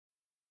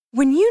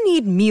When you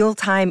need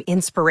mealtime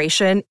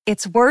inspiration,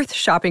 it's worth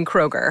shopping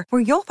Kroger,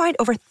 where you'll find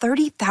over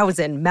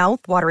 30,000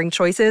 mouth-watering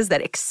choices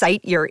that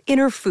excite your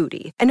inner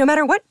foodie. And no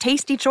matter what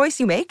tasty choice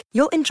you make,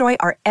 you'll enjoy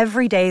our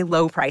everyday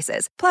low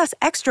prices, plus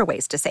extra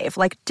ways to save,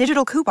 like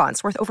digital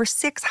coupons worth over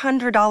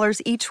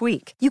 $600 each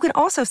week. You can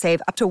also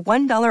save up to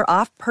 $1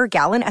 off per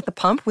gallon at the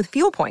pump with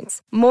fuel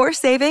points. More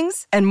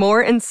savings and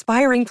more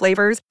inspiring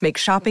flavors make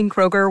shopping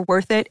Kroger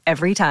worth it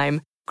every time.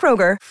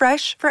 Kroger,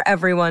 fresh for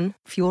everyone.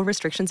 Fuel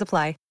restrictions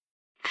apply.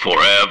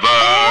 Forever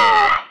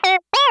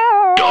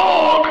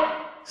Dog.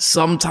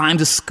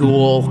 Sometimes a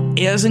school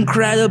is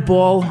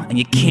incredible and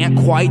you can't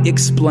quite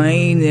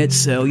explain it,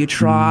 so you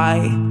try.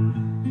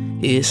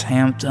 Is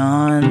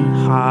Hampton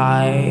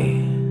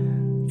High?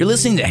 You're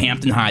listening to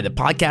Hampton High, the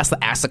podcast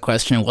that asks the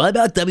question, what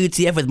about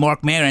WTF with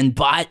Mark Maron,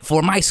 but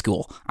for my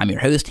school? I'm your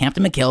host,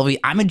 Hampton McKelvey.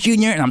 I'm a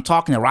junior, and I'm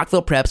talking to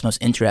Rockville Prep's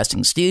most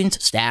interesting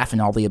students, staff, and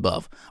all the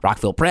above.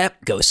 Rockville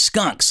Prep, go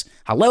Skunks!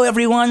 Hello,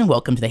 everyone.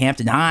 Welcome to the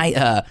Hampton High,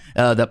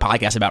 the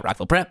podcast about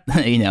Rockville Prep.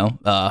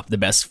 The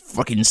best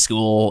fucking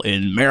school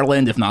in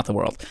Maryland, if not the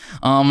world.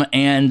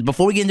 And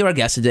before we get into our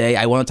guest today,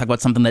 I want to talk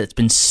about something that's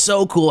been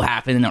so cool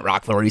happening at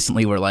Rockville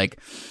recently.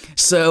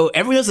 So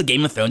everyone knows that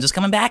Game of Thrones is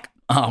coming back.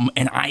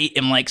 And I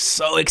am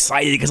so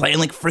excited because I am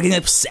freaking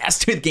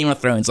obsessed with Game of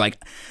Thrones. I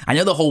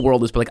know the whole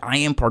world is, but I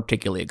am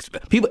particularly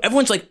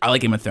everyone's I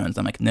like Game of Thrones.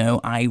 I'm no,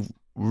 I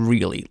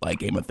really like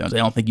Game of Thrones. I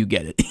don't think you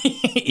get it.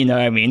 You know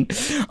what I mean?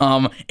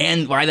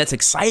 And why that's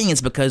exciting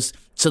is because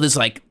there's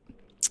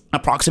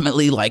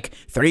approximately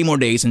 30 more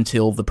days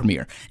until the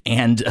premiere.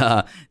 And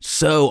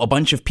so a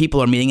bunch of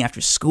people are meeting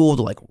after school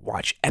to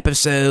watch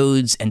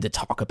episodes and to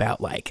talk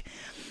about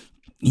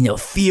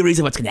theories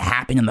of what's going to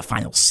happen in the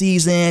final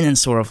season, and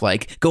sort of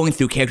going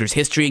through characters'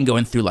 history and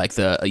going through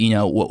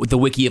the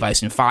wiki of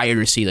Ice and Fire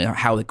to see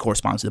how it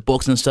corresponds to the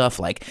books and stuff.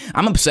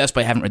 I'm obsessed,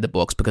 but I haven't read the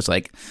books because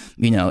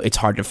it's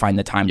hard to find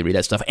the time to read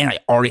that stuff. And I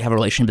already have a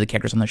relationship with the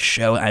characters on the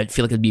show. I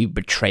feel like it'd be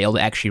betrayal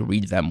to actually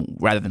read them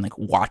rather than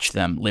watch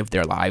them live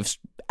their lives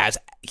as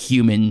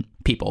human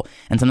people,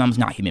 and sometimes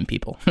not human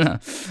people. I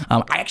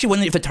actually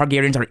wonder if the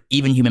Targaryens are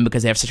even human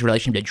because they have such a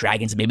relationship to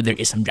dragons, and maybe there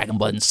is some dragon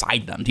blood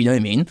inside them. Do you know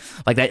what I mean?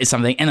 That is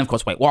something. And of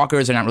course, White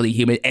Walkers are not really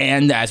human,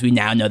 and as we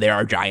now know, there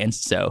are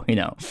giants. So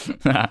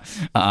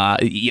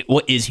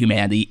what is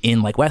humanity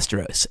in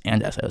Westeros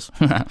and Essos?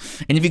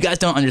 And if you guys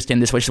don't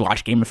understand this, you should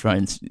watch Game of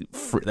Thrones.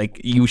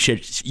 You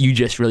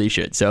just really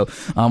should. So,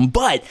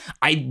 but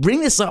I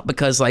bring this up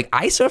because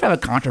I sort of have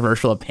a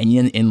controversial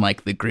opinion in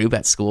the group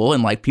at school,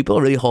 and people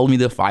really hold me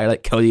to the fire.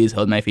 Cody is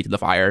holding my feet to the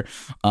fire.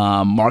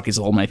 Mark is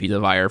holding my feet to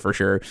the fire for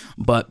sure.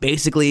 But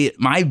basically,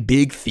 my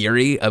big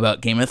theory about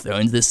Game of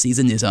Thrones this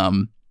season is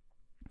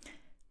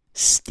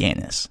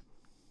Stannis.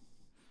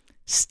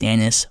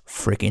 Stannis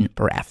freaking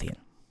Baratheon.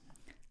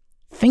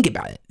 Think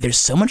about it. There's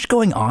so much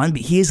going on,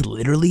 but he is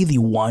literally the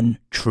one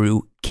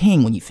true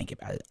king when you think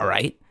about it, all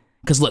right?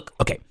 Because look,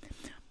 okay.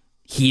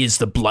 He is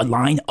the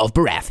bloodline of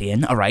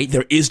Baratheon, all right?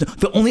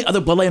 The only other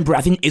bloodline of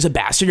Baratheon is a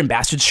bastard, and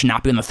bastards should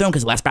not be on the throne,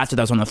 because the last bastard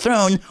that was on the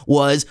throne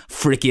was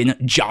freaking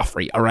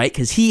Joffrey, all right?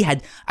 Because he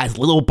had as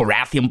little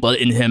Baratheon blood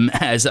in him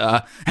as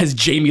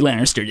Jaime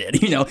Lannister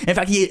did, In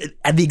fact, he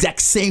had the exact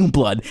same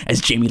blood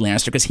as Jaime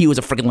Lannister, because he was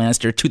a freaking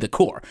Lannister to the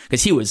core,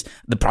 because he was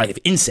the product of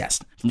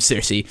incest from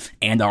Cersei,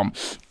 and,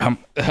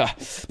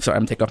 sorry,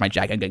 I'm taking off my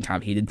jacket, I'm getting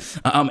kind of heated.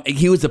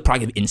 He was the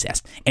product of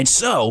incest, and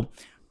so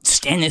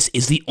Stannis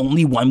is the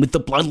only one with the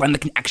bloodline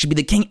that can actually be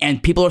the king,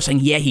 and people are saying,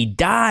 yeah, he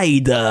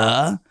died,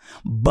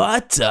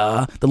 but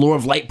the Lord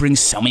of Light brings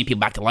so many people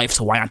back to life,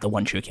 so why not the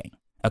one true king?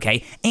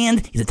 Okay,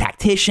 and he's a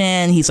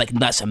tactician. He's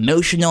less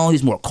emotional.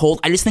 He's more cold.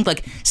 I just think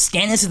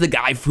Stannis is the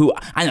guy who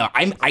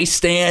I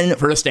stand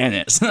for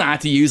Stannis,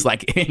 not to use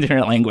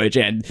internet language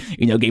and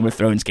Game of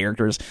Thrones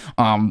characters.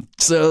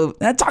 So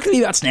talk to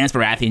me about Stannis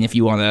Baratheon if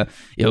you want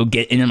to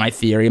get into my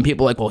theory. And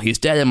people are well, he's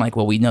dead. I'm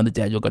well, we know the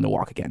dead are going to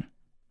walk again.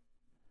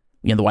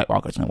 The White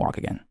Walker's going to walk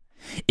again.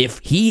 If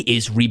he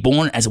is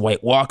reborn as a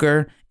White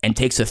Walker and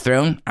takes the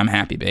throne, I'm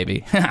happy,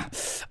 baby.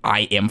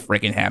 I am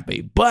freaking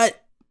happy.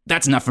 But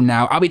that's enough for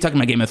now. I'll be talking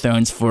about Game of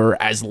Thrones for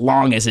as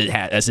long as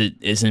it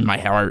is in my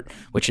heart,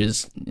 which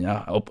is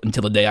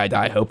until the day I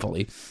die,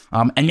 hopefully.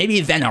 And maybe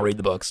then I'll read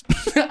the books.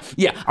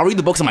 Yeah, I'll read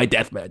the books on my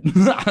deathbed.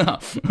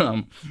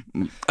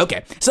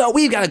 Okay, so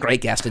we've got a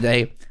great guest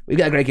today.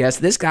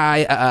 This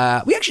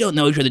guy, we actually don't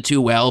know each other too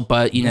well,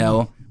 but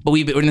But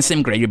we're in the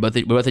same grade. We're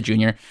both a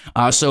junior.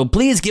 So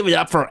please give it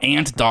up for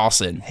Ant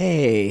Dawson.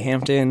 Hey,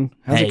 Hampton.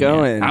 How's it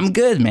going? Man. I'm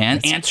good, man.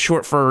 Ant's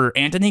short for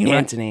Anthony, right?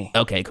 Anthony.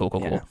 Okay,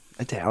 cool.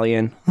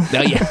 Italian.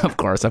 Oh, yeah, of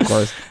course.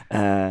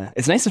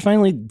 It's nice to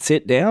finally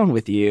sit down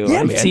with you.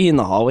 Yeah, I man. see you in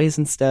the hallways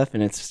and stuff,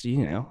 and it's,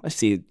 I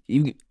see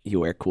you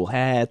wear cool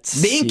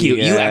hats. Thank you.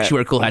 You actually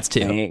wear cool hats,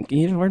 too.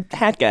 We're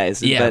hat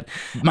guys. Yeah. But,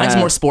 mine's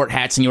more sport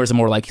hats, and yours are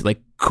more like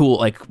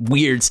cool,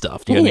 weird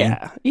stuff. Do you know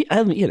what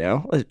I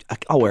mean?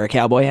 I'll wear a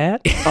cowboy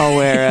hat. I'll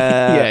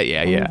wear...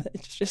 Yeah.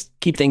 Just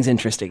keep things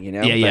interesting,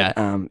 Yeah.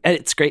 But, and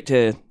it's great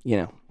to,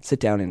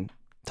 sit down and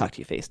talk to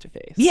you face to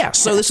face. Yeah,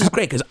 so this is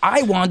great because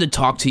I wanted to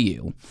talk to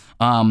you.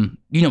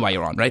 You know why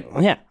you're on, right?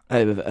 Yeah,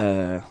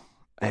 I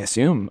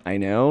assume I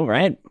know,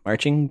 right?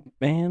 Marching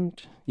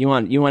band. You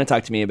want to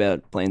talk to me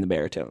about playing the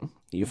baritone,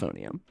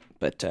 euphonium,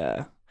 but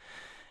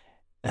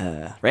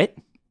right?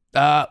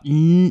 Well,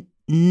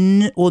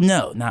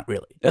 no, not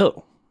really.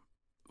 Oh,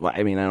 well,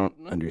 I mean, I don't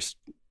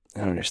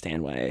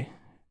understand why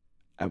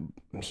I'm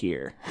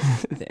here.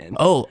 Then.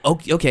 Oh,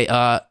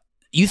 okay.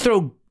 You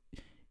throw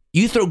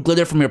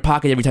glitter from your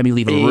pocket every time you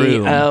leave a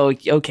room. Oh,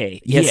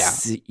 okay.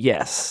 Yes.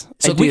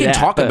 So we can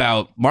talk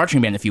about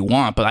marching band if you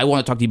want, but I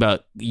want to talk to you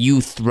about you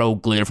throw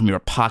glitter from your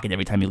pocket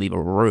every time you leave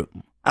a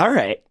room. All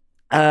right.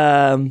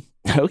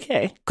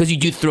 Okay. Because you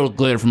do throw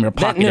glitter from your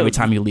pocket every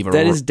time you leave a room.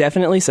 That is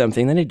definitely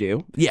something that I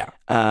do. Yeah.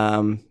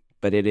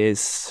 But it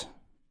is.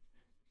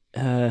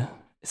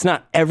 It's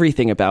not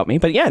everything about me,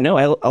 but yeah, no,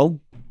 I'll.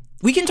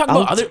 We can talk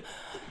about other.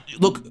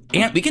 Look,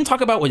 Ant, we can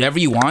talk about whatever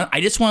you want.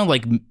 I just want to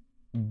like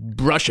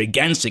brush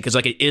against it because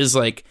like it is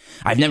like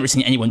I've never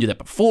seen anyone do that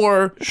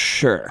before.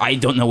 Sure. I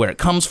don't know where it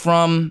comes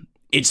from.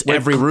 It's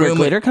every room. Where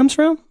glitter comes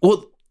from?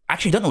 Well,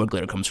 actually, I don't know where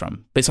glitter comes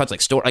from. Besides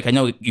like store, like I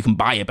know you can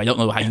buy it, but I don't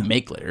know how you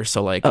make glitter.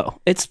 So like,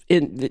 it's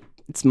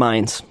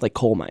mines, like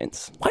coal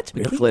mines. What?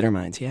 Really? Glitter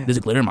mines? Yeah. There's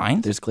a glitter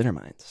mine. There's glitter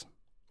mines.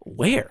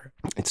 Where?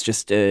 It's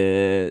just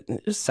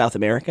South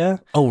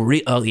America. Oh,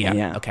 oh yeah.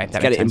 Yeah. Okay.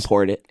 Got to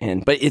import it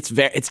in, but it's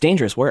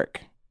dangerous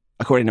work.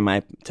 According to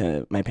my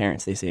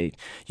parents, they say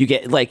you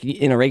get like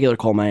in a regular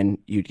coal mine,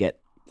 you'd get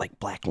like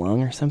black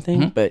lung or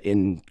something, but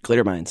in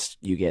glitter mines,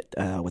 you get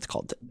what's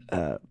called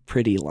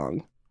pretty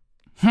lung.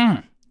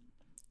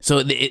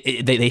 So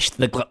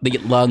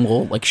the lung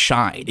will like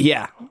shine.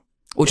 Yeah,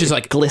 which is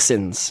like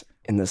glistens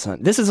in the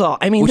sun. This is all.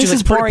 I mean, which this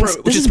is boring.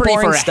 This is pretty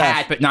boring for stuff. a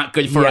hat, but not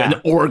good for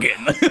an organ.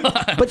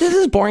 But this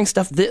is boring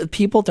stuff.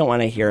 People don't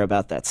want to hear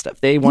about that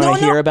stuff. They want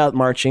to hear about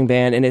marching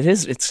band, and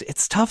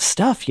it's tough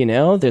stuff. You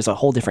know, there's a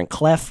whole different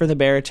clef for the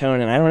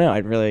baritone, and I don't know. I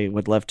really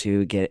would love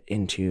to get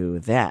into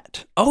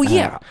that. Oh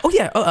yeah.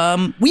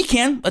 We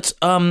can. Let's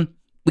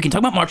we can talk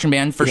about marching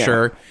band for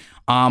sure.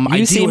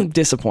 You seem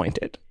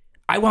disappointed.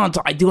 I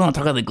do want to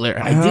talk about the glitter.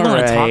 I do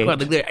want to talk about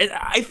the glitter.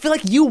 I feel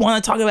like you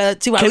want to talk about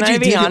it too. Can I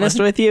be honest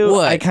with you?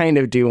 What? I kind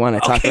of do want to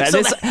talk about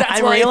it.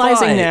 I'm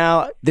realizing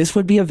now this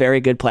would be a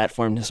very good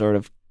platform to sort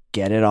of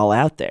get it all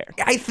out there.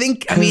 I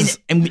think. I mean,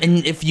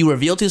 and if you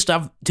reveal too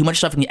much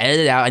stuff, and you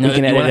edit it out, I know you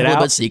can edit it out. A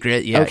little bit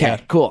secret. Yeah.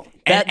 Okay. Cool.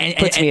 That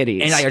puts me at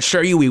ease. And I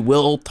assure you, we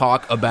will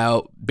talk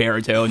about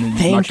baritone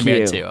and marching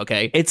band too.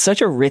 Okay. It's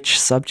such a rich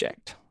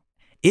subject.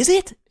 Is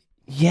it?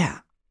 Yeah.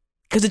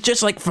 Because it's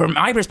just like, from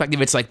my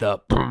perspective, it's like the.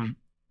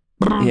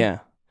 Yeah.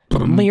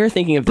 But you're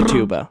thinking of the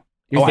tuba.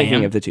 You're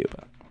thinking of the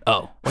tuba.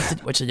 Oh,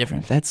 what's the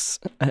difference? That's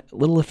a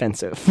little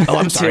offensive. Oh,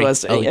 I'm sorry.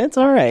 It's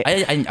all right.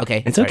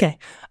 Okay. It's okay.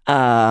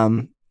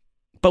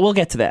 But we'll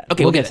get to that.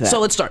 Okay, we'll get to that. So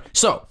let's start.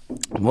 So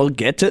we'll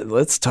get to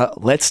let's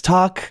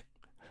talk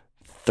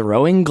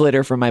throwing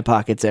glitter from my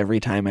pockets every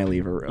time I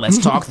leave a room. Let's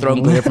talk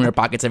throwing glitter from your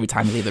pockets every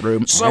time you leave the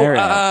room. So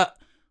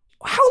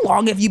how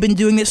long have you been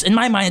doing this? In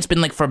my mind, it's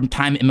been like from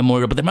time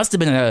immemorial, but there must have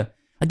been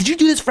did you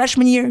do this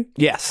freshman year?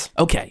 Yes.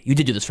 Okay, you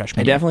did do this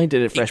freshman year. I definitely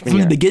did it freshman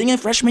year. From the beginning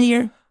of freshman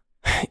year?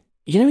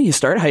 You know, you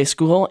start high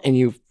school and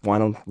you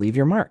want to leave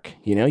your mark.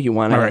 You know, you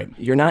want to,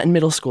 you're not in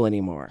middle school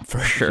anymore. For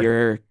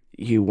sure.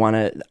 You want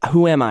to,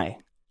 who am I?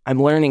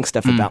 I'm learning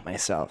stuff about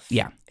myself.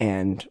 Yeah.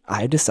 And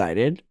I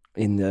decided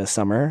in the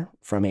summer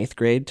from 8th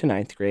grade to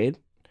 9th grade,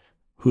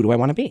 who do I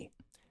want to be?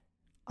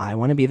 I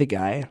want to be the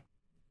guy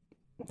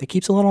that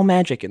keeps a little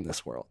magic in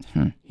this world.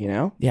 You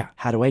know? Yeah.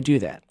 How do I do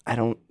that? I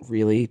don't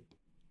really,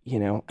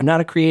 I'm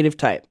not a creative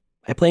type.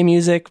 I play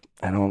music.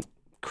 I don't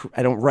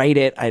write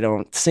it. I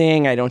don't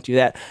sing. I don't do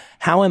that.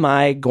 How am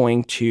I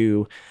going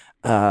to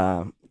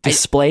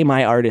display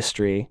my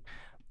artistry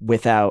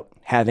without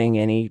having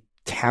any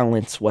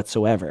talents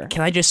whatsoever?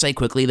 Can I just say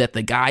quickly that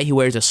the guy who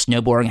wears a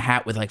snowboarding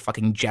hat with like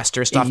fucking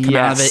jester stuff coming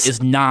out of it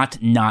is not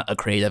a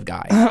creative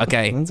guy.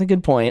 Okay. That's a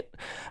good point.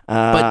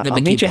 But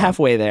I'll meet you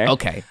halfway there.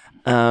 Okay.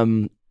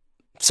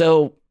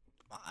 So,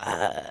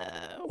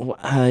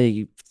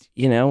 I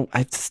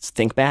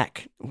think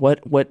back.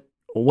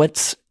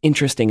 What's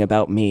interesting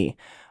about me?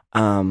 I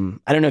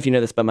don't know if you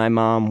know this, but my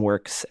mom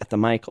works at the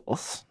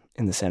Michaels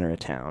in the center of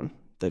town,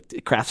 the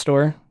craft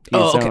store.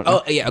 Oh, okay.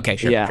 Oh, yeah. Okay,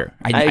 sure. Yeah. Sure.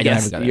 I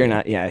guess you're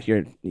not. Yeah,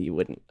 you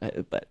wouldn't.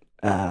 But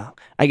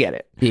I get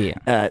it.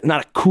 Yeah.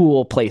 Not a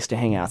cool place to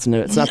hang out.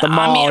 It's not the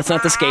mall. It's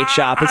not the skate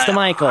shop. It's the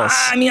Michaels.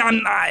 I mean,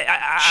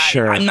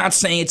 sure. I'm not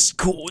saying it's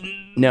cool.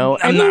 No,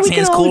 I'm not saying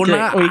it's cool or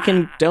not. We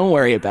can. Don't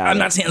worry about it. I'm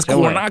not saying it's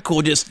cool or not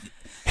cool. Just.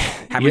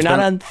 You're not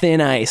on thin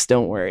ice.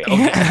 Don't worry.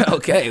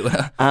 Okay.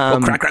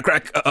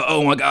 Crack.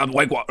 Oh my God.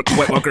 White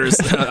Walkers.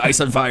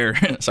 Ice on fire.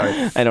 Sorry.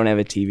 I don't have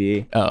a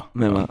TV. Oh.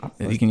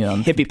 You can get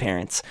on. Hippie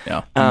parents.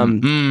 Yeah.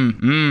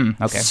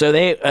 Okay. So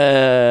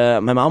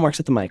my mom works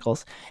at the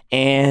Michaels,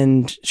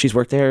 and she's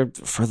worked there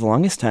for the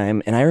longest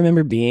time. And I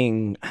remember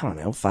being,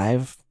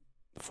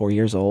 4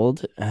 years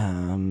old.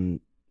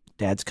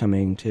 Dad's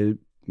coming to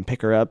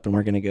pick her up, and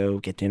we're going to go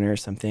get dinner or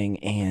something.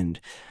 And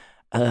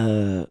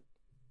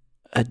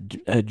a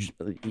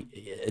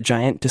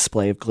giant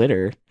display of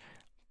glitter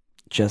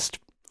just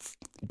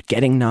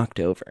getting knocked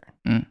over.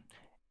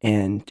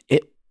 And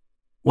it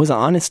was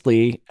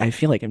honestly, I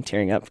feel like I'm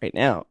tearing up right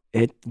now.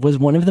 It was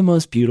one of the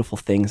most beautiful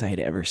things I had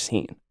ever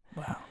seen.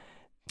 Wow.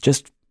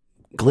 Just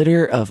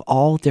glitter of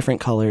all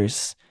different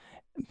colors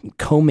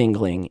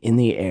commingling in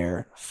the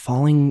air,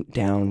 falling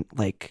down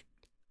like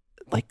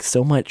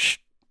so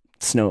much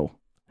snow,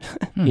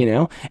 you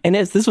know? And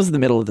this was the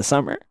middle of the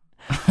summer.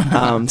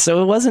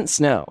 So it wasn't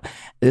snow.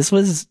 It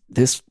was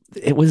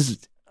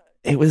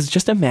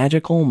just a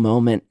magical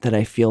moment that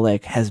I feel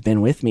like has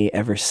been with me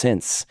ever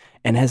since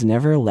and has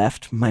never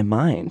left my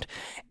mind.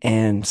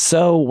 And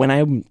so when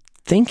I'm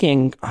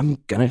thinking I'm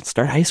going to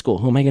start high school,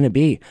 who am I going to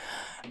be?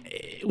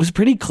 It was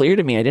pretty clear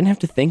to me. I didn't have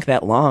to think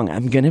that long.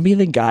 I'm going to be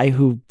the guy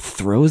who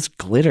throws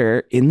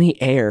glitter in the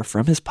air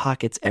from his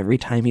pockets every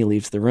time he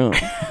leaves the room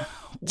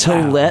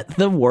to let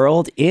the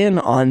world in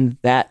on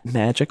that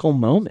magical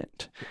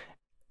moment.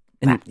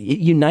 And it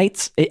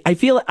unites. I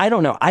feel, I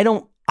don't know.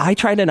 I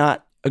try to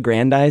not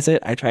aggrandize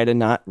it. I try to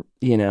not,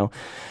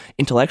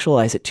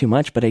 intellectualize it too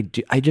much, but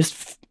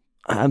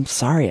I'm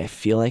sorry. I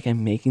feel like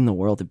I'm making the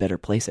world a better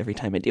place every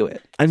time I do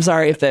it. I'm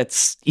sorry if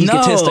that's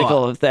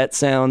egotistical, if that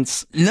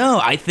sounds... No,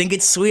 I think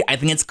it's sweet. I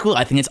think it's cool.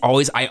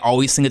 I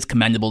always think it's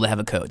commendable to have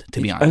a code,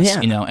 to be honest.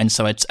 Oh, yeah. And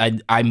so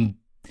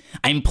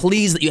I'm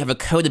pleased that you have a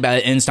code about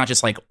it and it's not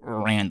just like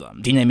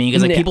random. Do you know what I mean?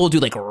 Because people do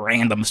like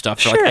random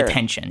stuff for like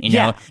attention, you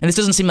know? And this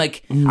doesn't seem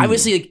like,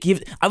 obviously it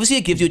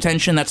gives you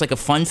attention. That's like a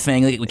fun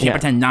thing. Like, we can't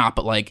pretend not,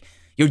 but like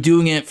you're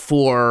doing it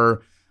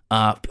for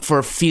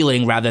a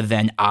feeling rather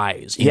than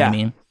eyes. You know what I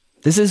mean?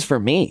 This is for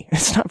me.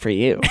 It's not for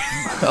you.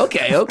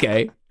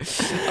 Okay.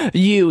 Not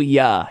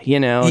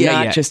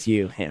just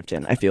you,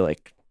 Hampton. I feel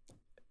like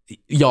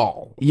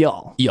y'all,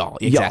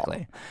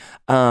 exactly.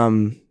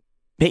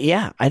 But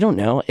yeah, I don't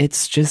know.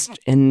 It's just,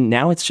 and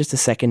now it's just a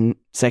second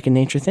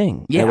nature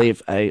thing. Yeah.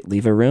 I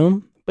leave a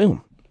room,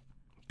 boom.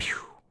 Pew.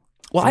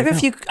 Well, I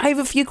have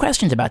a few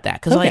questions about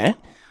that because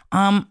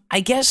I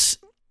guess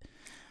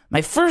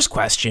my first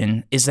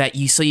question is that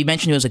you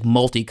mentioned it was like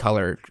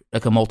multicolored,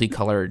 like a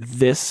multicolored.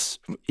 This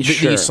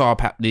you saw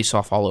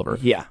fall over.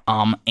 Yeah.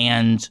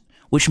 And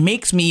which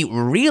makes me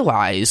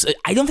realize,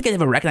 I don't think I'd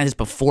ever recognized this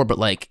before, but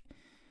like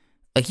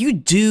you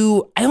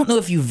do. I don't know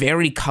if you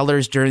vary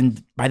colors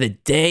by the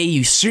day.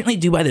 You certainly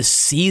do by the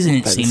season.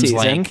 It seems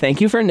like.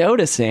 Thank you for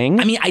noticing.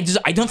 I mean, I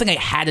don't think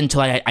I had until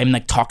I'm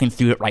like talking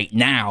through it right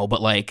now.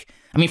 But like,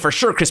 I mean, for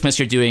sure, Christmas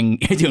you're doing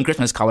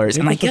Christmas colors,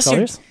 and I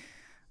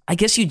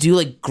guess you do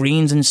like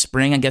greens in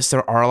spring. I guess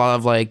there are a lot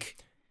of like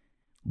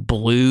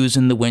blues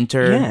in the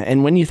winter. Yeah,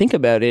 and when you think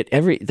about it,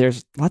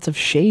 there's lots of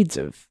shades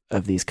of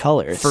these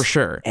colors. For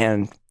sure.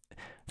 And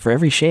for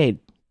every shade,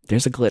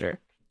 there's a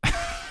glitter.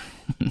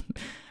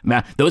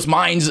 Man, those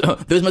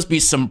must be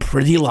some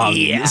pretty lungs.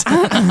 Yeah.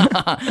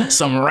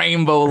 Some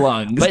rainbow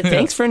lungs. But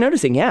thanks for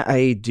noticing. Yeah,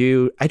 I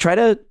do. I try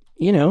to,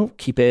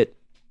 keep it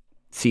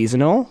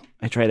seasonal.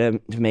 I try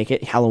to make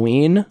it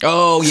Halloween.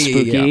 Oh,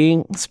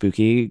 yeah.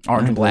 Spooky.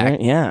 Orange and black.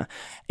 Yeah.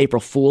 April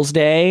Fool's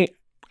Day.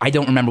 I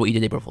don't remember what you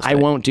did April Fool's Day. I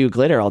won't do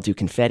glitter. I'll do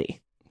confetti.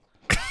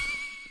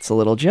 It's a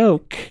little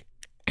joke.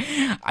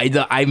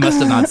 I must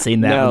have not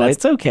seen that. No,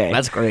 it's okay.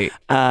 That's great.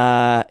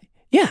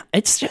 Yeah,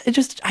 I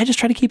just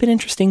try to keep it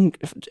interesting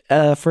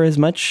for as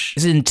much.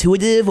 Is it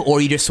intuitive, or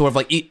you just sort of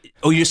like,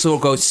 or you just sort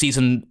of go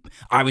season?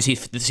 Obviously,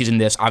 the season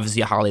this,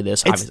 obviously a holiday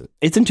this.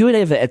 It's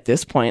intuitive at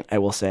this point. I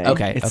will say.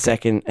 Okay, it's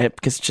second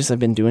because I've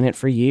been doing it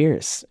for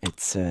years.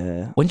 It's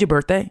when's your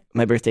birthday?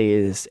 My birthday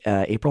is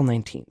April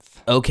 19th.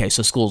 Okay,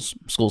 so school's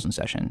in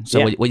session.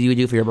 So what do you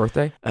do for your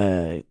birthday?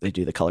 I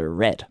do the color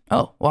red.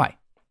 Oh, why?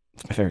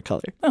 It's my favorite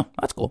color. Oh,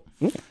 that's cool.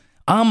 Yeah.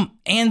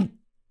 And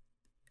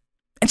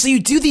so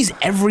you do these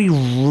every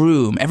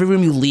room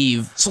you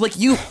leave. So like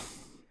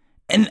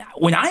and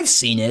when I've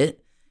seen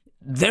it,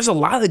 there's a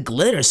lot of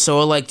glitter.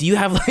 So like, do you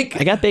have like?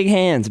 I got big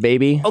hands,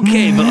 baby.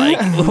 Okay, but like,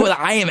 what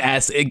I am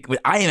asking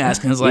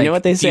is like, you know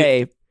what they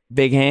say?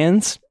 Big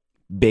hands,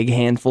 big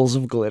handfuls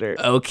of glitter.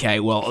 Okay,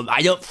 well,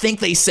 I don't think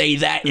they say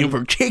that in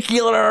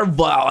particular,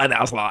 but I'll let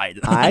that slide.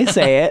 I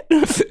say it.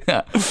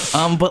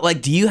 But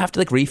like, do you have to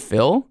like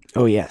refill?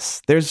 Oh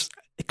yes, there's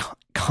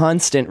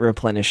constant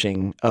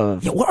replenishing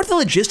of. Yeah, what are the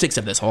logistics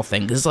of this whole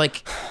thing? Because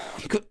like,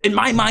 in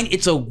my mind,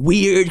 it's a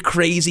weird,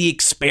 crazy,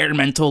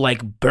 experimental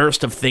like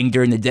burst of thing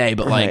during the day,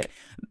 but like. Right.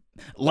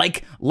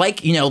 Like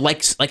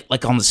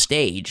on the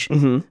stage,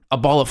 a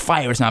ball of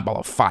fire is not a ball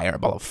of fire. A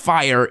ball of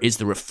fire is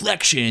the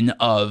reflection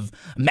of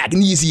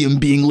magnesium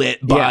being lit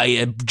by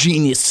a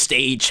genius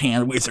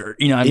stagehand wizard.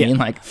 You know what I mean?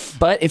 Like,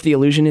 but if the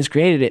illusion is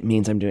created, it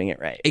means I'm doing it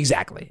right.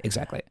 Exactly.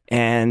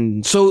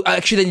 And so,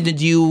 actually, then did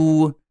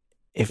you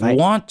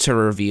want to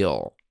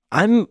reveal?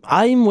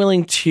 I'm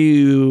willing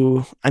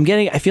to.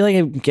 I feel like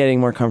I'm getting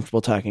more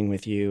comfortable talking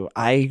with you.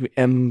 I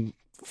am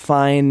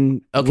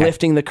fine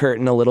lifting the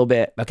curtain a little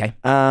bit. Okay.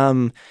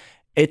 I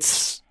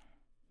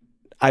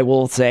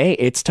will say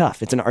it's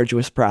tough. It's an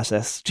arduous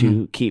process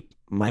to keep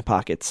my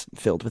pockets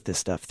filled with this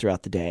stuff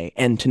throughout the day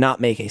and to not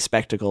make a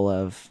spectacle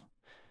of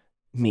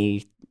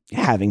me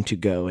having to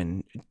go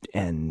and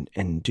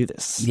do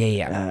this.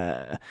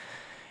 Yeah.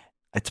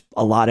 It's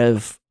a lot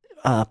of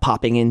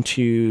popping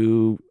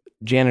into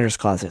janitor's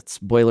closets,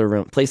 boiler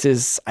room,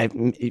 places.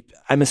 I'm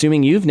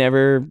assuming you've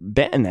never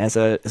been as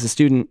a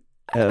student.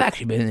 I've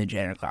actually been in the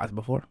janitor closet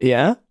before.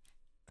 Yeah,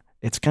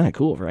 it's kind of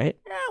cool, right?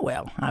 Yeah,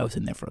 well, I was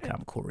in there for a kind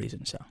of cool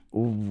reason. So,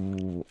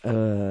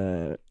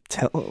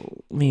 tell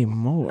me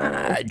more.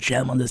 a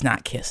gentleman does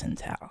not kiss and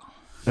tell.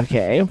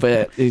 Okay,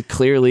 but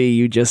clearly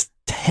you just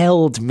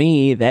told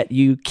me that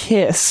you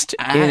kissed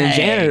in a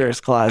janitor's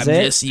closet.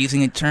 I'm just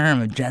using a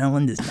term. A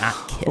gentleman does not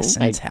kiss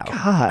and tell.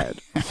 God.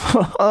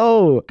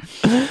 Oh,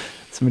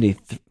 somebody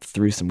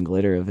threw some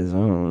glitter of his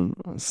own.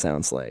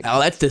 Sounds like. Oh,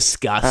 that's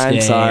disgusting.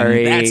 I'm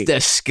sorry. That's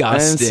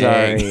disgusting.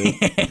 I'm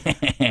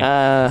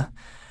sorry.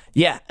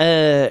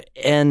 Yeah.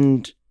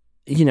 And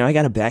I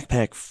got a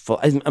backpack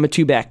full. I'm a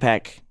 2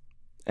 backpack.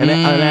 I'm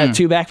at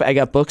 2 backpack. I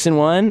got books in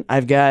one.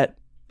 I've got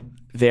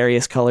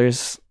various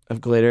colors of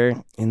glitter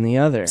in the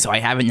other. So I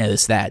haven't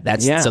noticed that.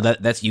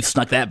 That's you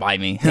snuck that by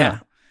me. Yeah.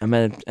 I'm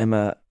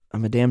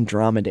a damn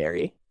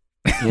dromedary.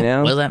 You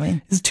know? What does that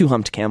mean? This is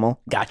 2-humped camel.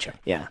 Gotcha.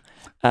 Yeah.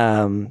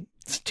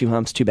 It's 2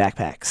 humps, 2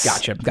 backpacks.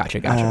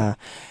 Gotcha.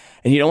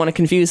 And you don't want to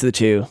confuse the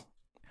two.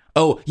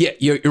 Oh, yeah,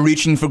 you're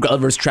reaching for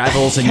Gulliver's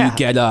Travels and you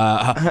get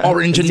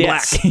Orange and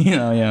Yes.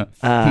 Black.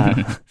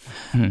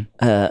 Yeah.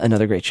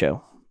 Another great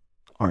show,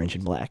 Orange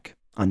and Black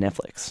on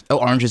Netflix. Oh,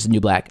 Orange is the New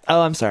Black.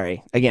 Oh, I'm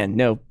sorry. Again,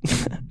 no.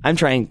 I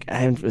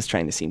was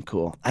trying to seem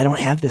cool. I don't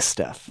have this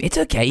stuff. It's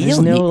okay. There's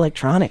no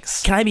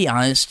electronics. Can I be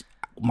honest?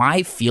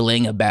 My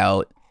feeling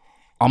about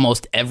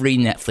almost every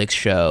Netflix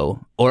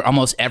show or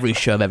almost every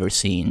show I've ever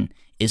seen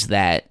is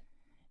that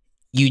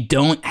you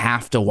don't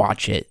have to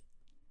watch it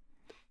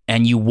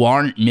and you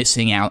aren't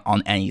missing out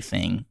on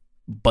anything.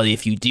 But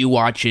if you do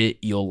watch it,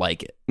 you'll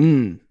like it.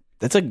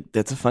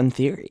 That's a fun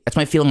theory. That's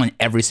my feeling on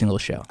every single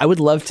show. I would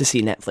love to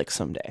see Netflix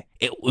someday.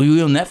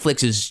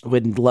 Netflix is...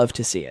 Would love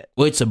to see it.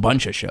 Well, it's a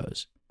bunch of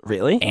shows.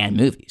 Really? And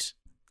movies.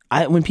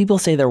 When people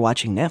say they're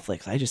watching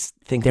Netflix, I just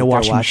think they're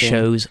watching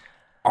shows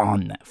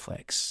on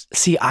Netflix.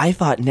 See, I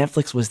thought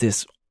Netflix was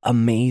this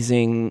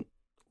amazing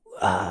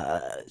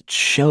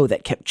show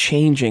that kept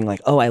changing. Like,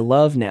 oh, I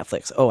love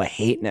Netflix. Oh, I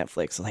hate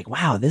Netflix. Like,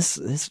 wow, the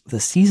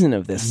season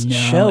of this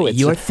show.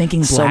 You're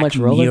thinking so Black much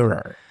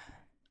Mirror.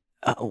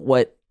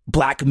 What?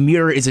 Black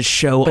Mirror is a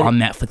show on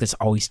Netflix that's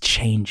always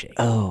changing.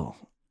 Oh,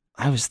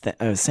 I was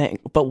saying,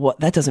 but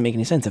that doesn't make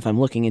any sense. If I'm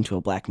looking into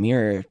a Black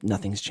Mirror,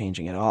 nothing's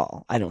changing at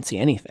all. I don't see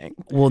anything.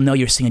 Well, no,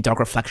 you're seeing a dark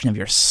reflection of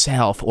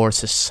yourself or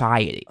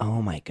society.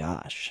 Oh my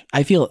gosh.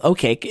 I feel,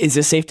 okay, is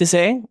this safe to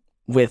say?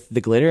 With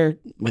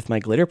my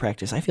glitter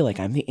practice, I feel like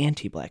I'm the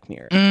anti-Black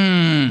Mirror.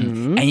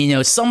 Mm-hmm.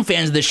 And some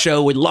fans of the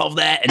show would love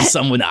that and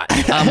some would not.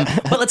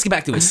 But let's get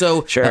back to it.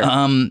 So, sure.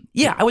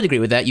 Yeah, I would agree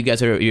with that. You guys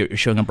you're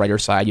showing a brighter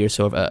side. You're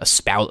sort of a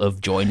spout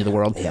of joy into the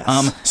world.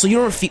 Yes. So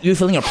you're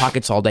filling your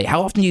pockets all day.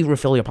 How often do you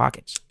refill your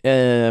pockets?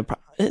 It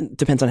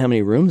depends on how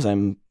many rooms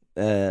I'm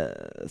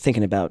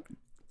thinking about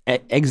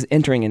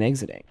entering and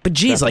exiting. But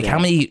geez, how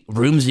many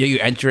rooms are you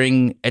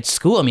entering at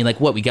school? I mean,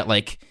 we got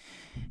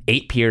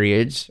 8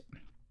 periods.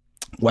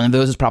 One of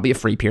those is probably a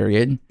free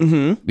period.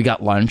 Mm-hmm. We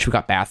got lunch. We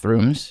got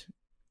bathrooms.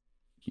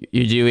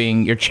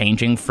 You're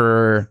changing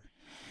for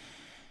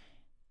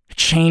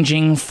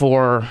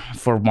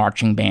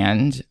marching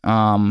band.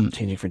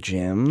 Changing for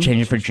gym.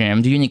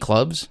 Do you need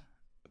clubs?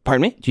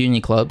 Pardon me? Do you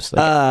need clubs?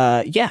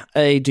 Yeah,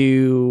 I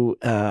do.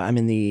 I'm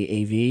in the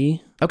AV.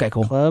 Okay,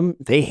 cool. Club.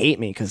 They hate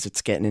me because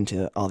it's getting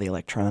into all the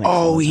electronics.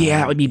 Oh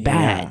yeah, it would be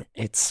bad.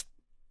 Yeah,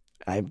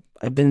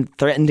 I've been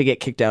threatened to get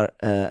kicked out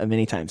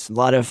many times. A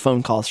lot of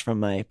phone calls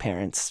from my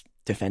parents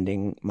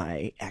defending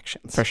my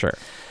actions. For sure.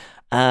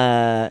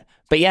 But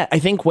yeah, I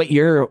think what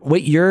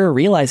you're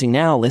realizing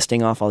now,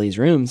 listing off all these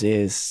rooms,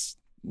 is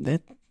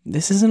that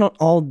this is not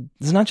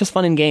just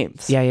fun and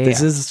games.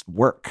 This is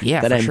work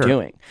that I'm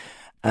doing.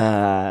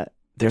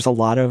 There's a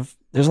lot of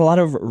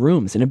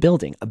rooms in a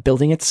building. A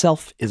building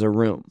itself is a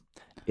room.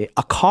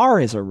 A car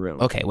is a room.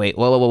 Okay, wait,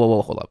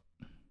 whoa, hold up.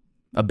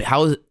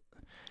 How is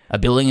a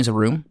building is a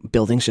room?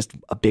 Building's just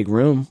a big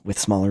room with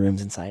smaller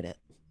rooms inside it.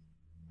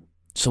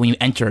 So when you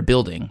enter a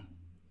building,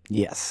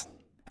 yes,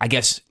 I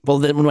guess. Well,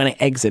 then when I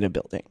exit a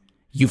building,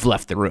 you've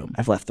left the room.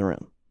 I've left the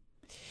room.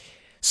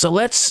 So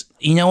let's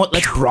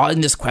broaden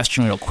this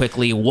question real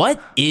quickly.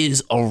 What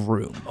is a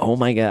room? Oh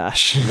my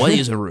gosh. What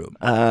is a room?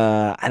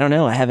 I don't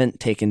know. I haven't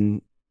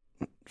taken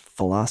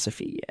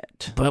philosophy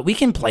yet. But we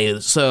can play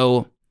this.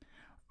 So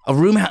a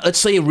room, let's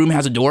say a room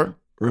has a door.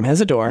 Room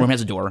has a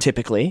door.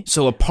 Typically.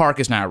 So a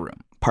park is not a room.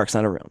 Park's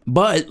not a room.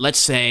 But let's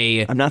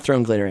say... I'm not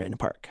throwing glitter in a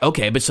park.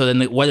 Okay, but so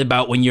then what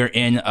about when you're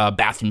in a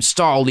bathroom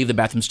stall? Leave the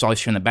bathroom stall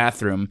if you're in the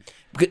bathroom.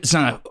 It's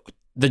not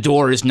the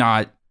door is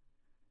not...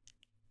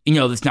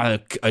 it's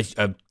not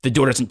the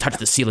door doesn't touch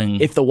the ceiling.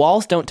 If the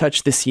walls don't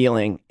touch the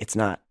ceiling, it's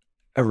not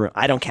a room.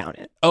 I don't count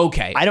it.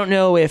 Okay. I don't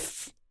know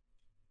if...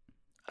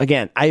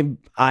 Again,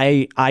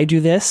 I do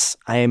this.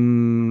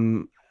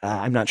 I'm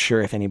not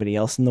sure if anybody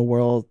else in the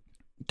world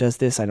does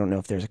this. I don't know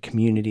if there's a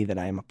community that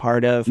I am a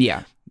part of.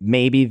 Yeah.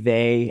 Maybe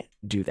they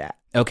do that.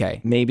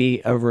 Okay.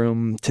 Maybe a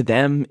room to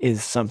them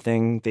is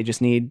something they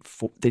just need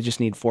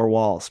 4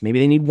 walls. Maybe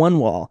they need 1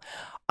 wall.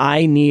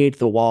 I need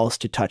the walls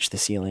to touch the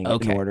ceiling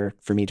in order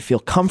for me to feel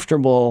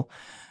comfortable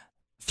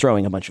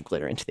throwing a bunch of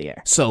glitter into the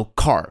air. So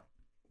car.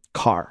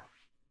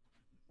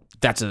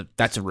 That's a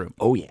room.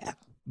 Oh yeah.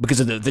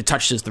 Because of the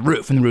touches the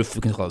roof, and the roof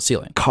can control the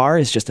ceiling. Car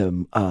is just a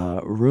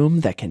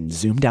room that can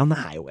zoom down the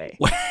highway.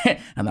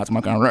 And that's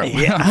my kind of room.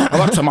 Yeah.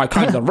 That's my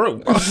kind of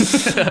room.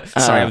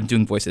 Sorry, I'm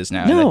doing voices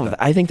now. No,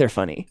 I think they're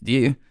funny. Do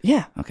you?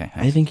 Yeah. Okay.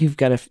 I think you've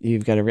got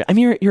to. I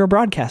mean, you're a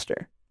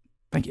broadcaster.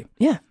 Thank you.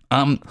 Yeah.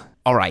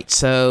 All right.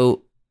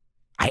 So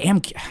I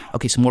am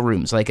okay. Some more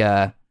rooms, like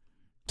it's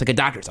like a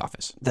doctor's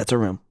office. That's a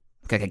room.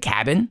 Like a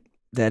cabin.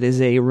 That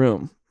is a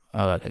room.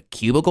 Like a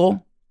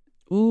cubicle.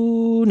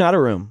 Ooh, not a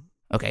room.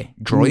 Okay.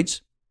 Droids.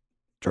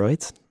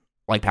 Droids?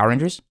 Like Power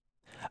Rangers?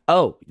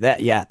 Oh,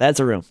 that's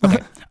a room.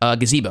 Okay.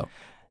 Gazebo.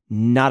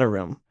 Not a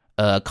room.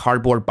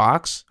 Cardboard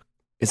box.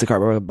 Is the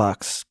cardboard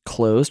box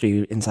closed? Are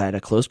you inside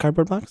a closed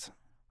cardboard box?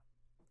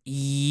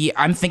 Yeah,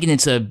 I'm thinking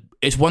it's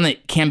one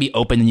that can be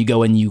open and you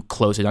go and you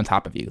close it on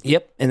top of you.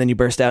 Yep. And then you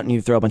burst out and you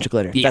throw a bunch of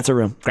glitter. Yeah. That's a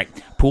room. Great.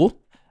 Pool.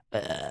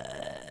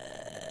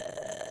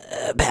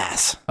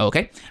 Pass.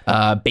 Okay.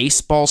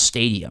 Baseball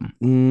stadium.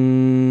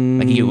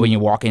 Like when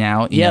you're walking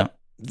out. Yeah.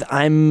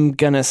 I'm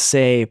gonna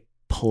say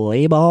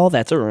play ball.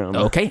 That's a room.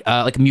 Okay.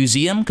 Like a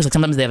museum, because like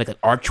sometimes they have like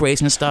archways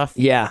and stuff.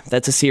 Yeah,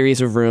 that's a series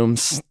of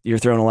rooms. You're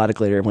throwing a lot of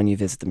glitter when you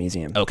visit the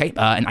museum. Okay.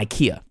 And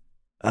IKEA.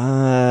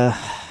 Well,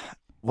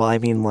 I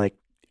mean, like,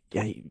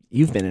 yeah,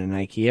 you've been in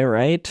an IKEA,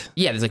 right?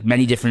 Yeah, there's like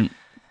many different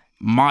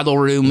model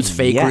rooms,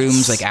 fake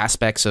rooms, like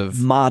aspects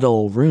of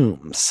model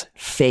rooms,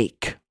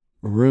 fake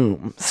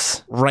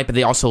rooms. Right, but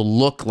they also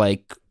look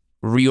like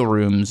real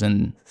rooms,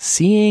 and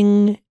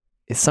seeing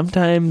is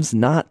sometimes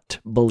not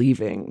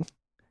believing.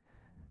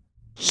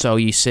 So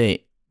you're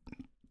saying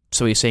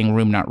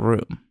room, not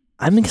room.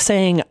 I'm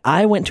saying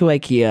I went to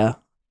IKEA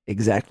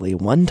exactly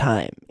 1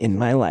 time in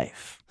my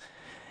life,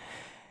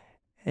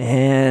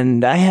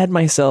 and I had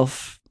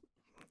myself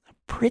a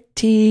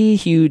pretty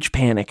huge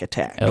panic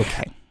attack.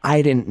 Okay.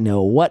 I didn't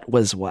know what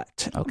was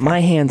what. Okay.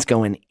 My hands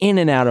going in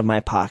and out of my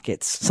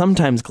pockets.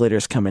 Sometimes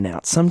glitter's coming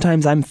out.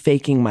 Sometimes I'm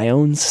faking my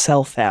own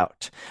self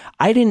out.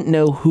 I didn't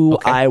know who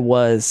I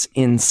was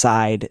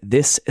inside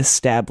this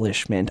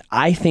establishment.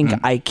 I think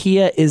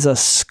IKEA is a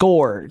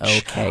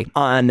scourge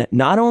on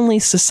not only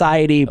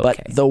society, but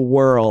the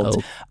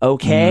world.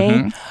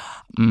 Okay?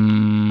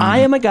 I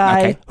am a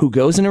guy who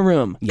goes in a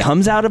room,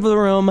 comes out of the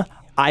room,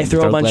 I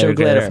throw a bunch of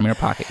glitter from your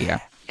pocket,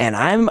 and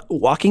I'm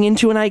walking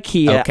into an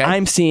IKEA.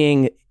 I'm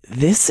seeing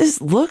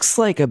looks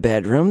like a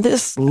bedroom.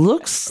 This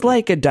looks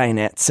like a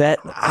dinette set.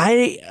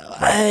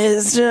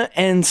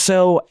 And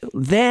so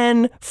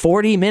then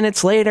 40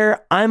 minutes later,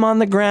 I'm on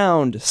the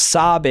ground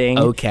sobbing.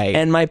 Okay.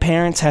 And my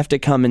parents have to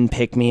come and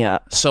pick me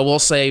up. So we'll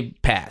say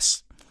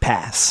pass.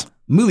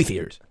 Movie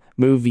theaters.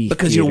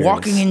 Because you're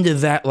walking into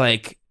that,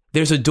 like,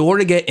 there's a door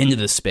to get into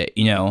the spit,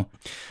 and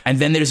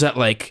then there's that,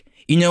 like,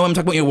 I'm talking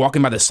about you're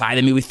walking by the side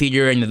of the movie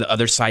theater and the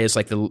other side is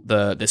like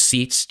the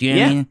seats. Do you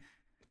know what I mean?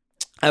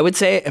 I would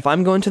say if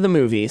I'm going to the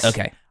movies,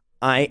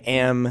 I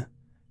am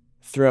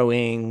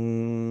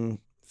throwing,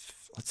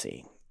 let's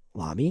see,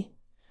 lobby,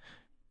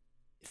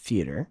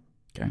 theater.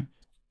 Okay.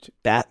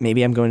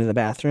 Maybe I'm going to the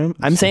bathroom.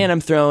 I'm saying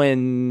I'm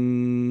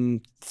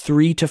throwing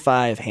 3 to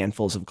 5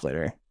 handfuls of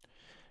glitter.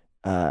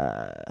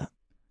 That's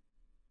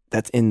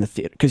in the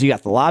theater. Because you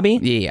got the lobby,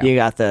 you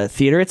got the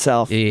theater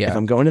itself. If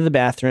I'm going to the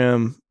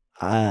bathroom,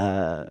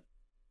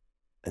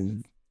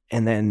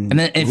 and then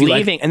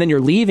leaving, and then you're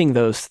leaving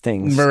those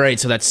things. Right,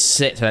 so that's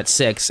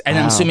 6. And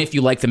I'm assuming if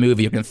you like the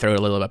movie, you're going to throw it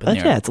a little up in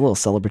there. Yeah, it's a little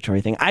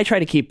celebratory thing. I try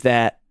to keep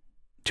that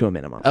to a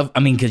minimum.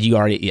 Because you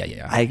already,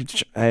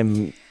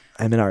 I'm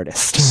an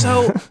artist.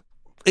 So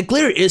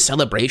glitter is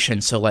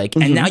celebration. So like,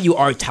 and now you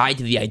are tied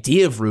to the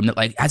idea of room that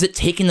like, has it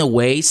taken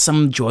away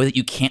some joy that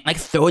you can't like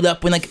throw it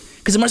up when like,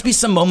 because there must be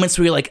some moments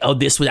where you're like, oh,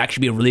 this would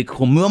actually be a really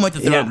cool moment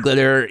to throw up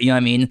glitter. You know what I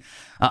mean?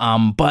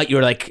 But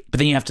you're like, but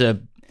then you have to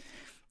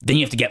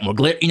get more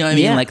glitter. You know what I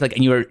mean? Like,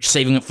 and you're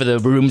saving it for the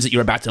rooms that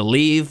you're about to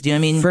leave. Do you know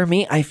what I mean? For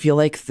me, I feel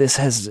like this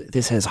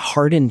has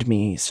hardened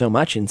me so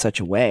much in such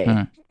a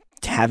way,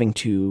 having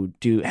to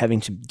do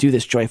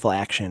this joyful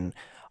action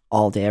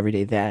all day, every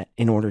day, that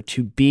in order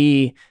to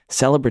be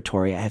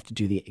celebratory, I have to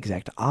do the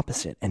exact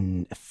opposite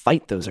and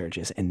fight those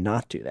urges and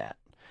not do that.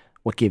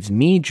 What gives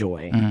me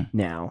joy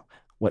now,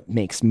 what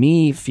makes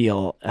me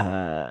feel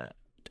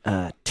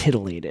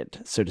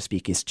titillated, so to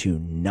speak, is to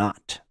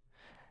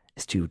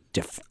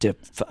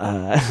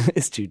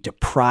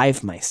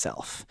deprive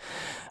myself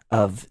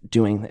of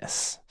doing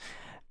this.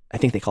 I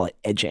think they call it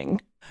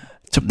edging.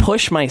 To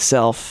push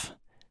myself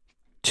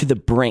to the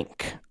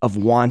brink of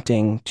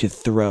wanting to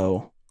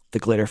throw the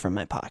glitter from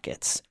my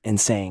pockets and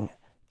saying,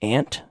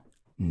 Aunt,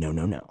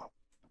 no.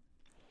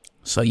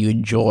 So you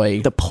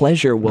enjoy... The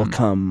pleasure will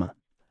come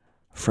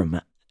from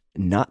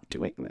not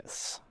doing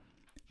this.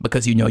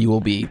 Because you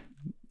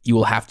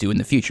will have to in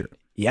the future.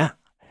 Yeah.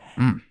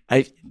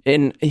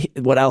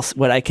 What else?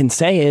 What I can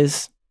say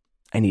is,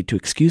 I need to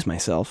excuse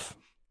myself,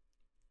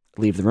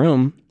 leave the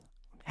room,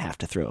 have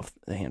to throw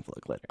a handful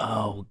of glitter.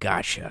 Oh,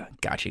 gotcha.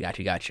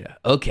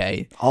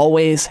 Okay.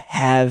 Always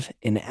have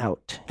an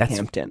out,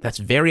 Hampton. That's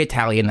very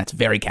Italian. That's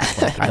very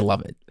Catholic. I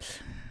love it.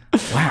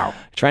 Wow.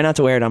 Try not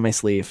to wear it on my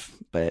sleeve,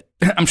 but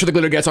I'm sure the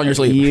glitter gets on your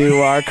sleeve. you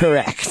are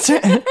correct.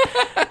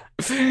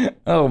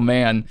 Oh,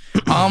 man.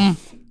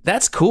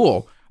 That's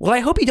cool. Well, I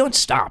hope you don't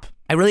stop.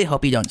 I really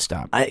hope you don't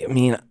stop. I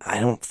mean,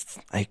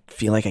 I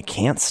feel like I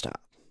can't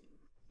stop.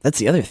 That's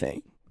the other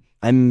thing.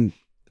 I'm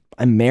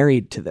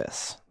married to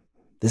this.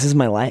 This is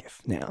my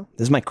life now.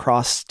 This is my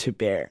cross to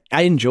bear.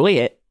 I enjoy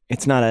it.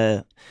 It's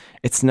not.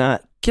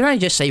 Can I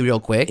just say real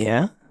quick?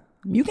 Yeah.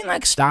 You can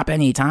like stop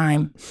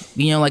anytime.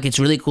 You know, like it's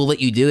really cool that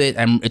you do it.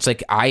 And it's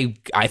like I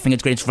think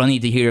it's great. It's funny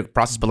to hear your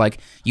process, but like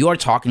you are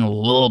talking a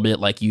little bit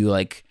like you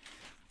like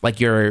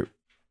you're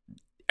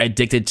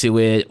addicted to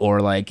it, or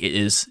like it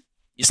is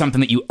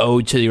something that you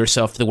owe to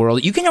yourself, to the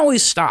world. You can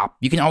always stop.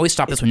 You can always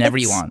stop this whenever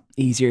you want.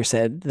 Easier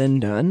said than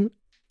done.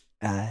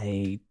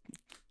 I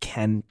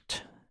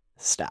can't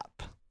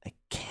stop. I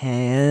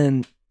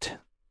can't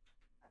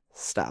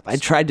stop. I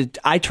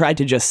tried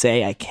to just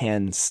say I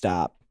can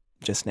stop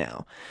just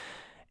now,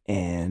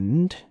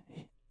 and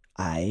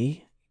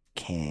I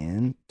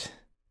can't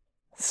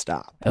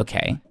stop.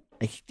 Okay.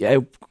 I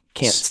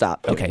can't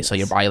stop. Okay, so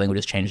your body language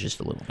has changed just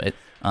a little bit.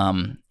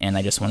 And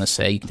I just want to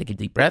say, you can take a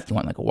deep breath. You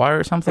want like a water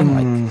or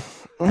something?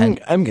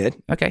 I'm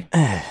good. Okay.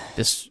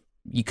 Just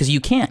because you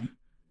can.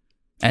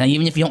 And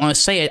even if you don't want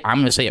to say it, I'm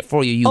going to say it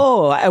for you.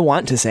 I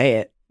want to say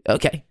it.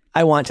 Okay.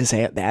 I want to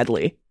say it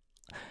badly.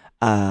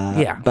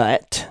 Yeah.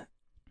 But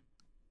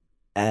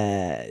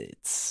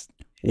it's.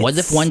 What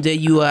if one day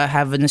you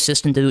have an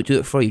assistant to do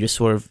it for you? Just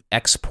sort of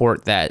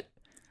export that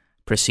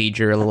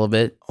procedure a little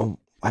bit. Oh,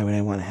 why would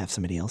I want to have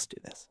somebody else do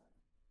this?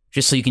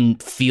 Just so you can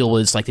feel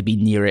what it's like to be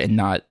near it and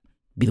not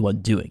be the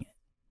one doing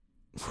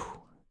it.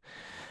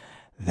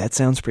 That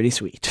sounds pretty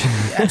sweet.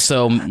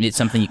 So it's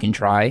something you can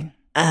try.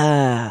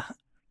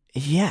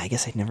 Yeah, I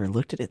guess I'd never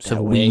looked at it that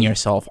So way. wean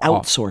yourself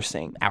off.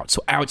 Outsourcing.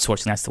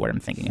 Outsourcing, that's the word I'm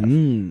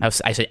thinking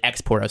of. I said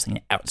export, I was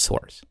thinking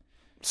outsource.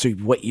 So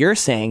what you're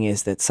saying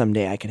is that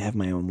someday I could have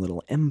my own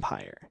little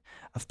empire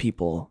of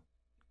people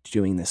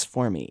doing this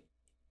for me,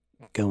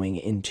 going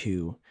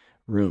into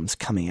rooms,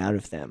 coming out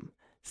of them,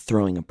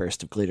 throwing a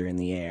burst of glitter in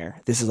the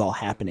air. This is all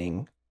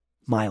happening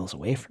miles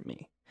away from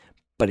me,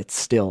 but it's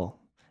still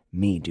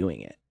me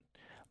doing it.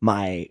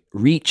 My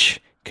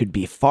reach could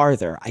be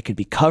farther. I could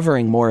be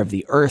covering more of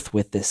the earth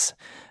with this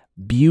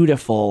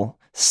beautiful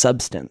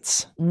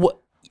substance.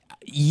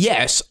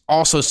 Yes,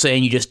 also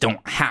saying you just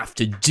don't have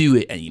to do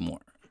it anymore.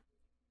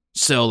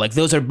 So like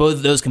those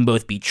can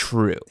both be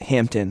true.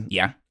 Hampton.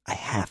 Yeah. I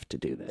have to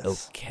do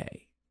this.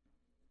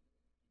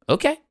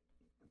 Okay.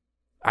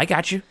 I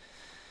got you.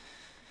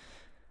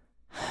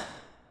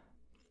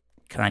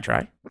 Can I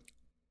try?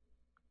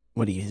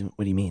 What do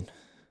you mean?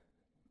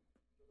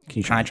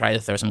 Can I try to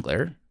throw some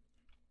glitter?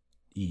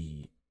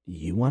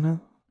 You want to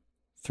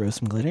throw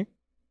some glitter?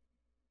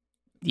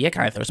 Yeah,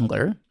 can I throw some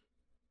glitter?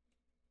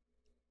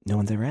 No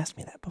one's ever asked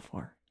me that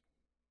before.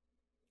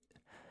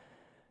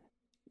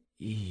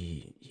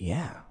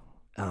 Yeah.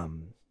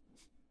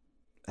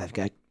 I've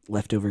got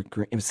leftover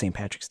green. It was St.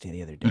 Patrick's Day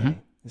the other day. Mm-hmm.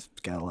 It's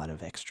got a lot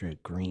of extra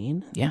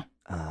green. Yeah.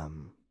 Do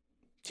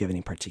you have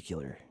any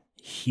particular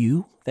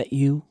hue that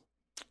you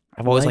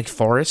I've always liked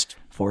forest.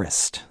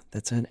 Forest.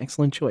 That's an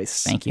excellent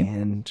choice. Thank you.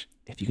 And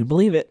if you can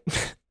believe it,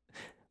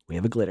 we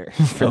have a glitter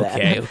for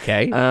that.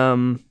 Okay.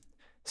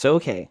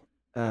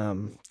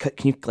 Can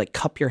you like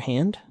cup your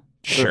hand?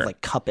 Sort Sure. of, like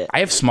cup it. I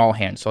have small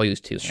hands, so I'll use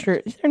two hands.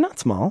 Sure. They're not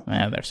small.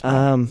 Yeah, they're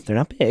small. They're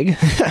not big.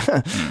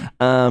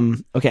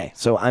 Okay.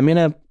 So I'm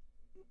gonna.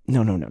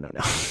 No.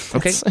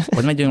 Okay. What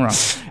am I doing wrong?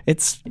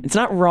 It's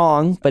not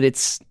wrong, but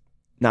it's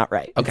not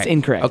right. Okay. It's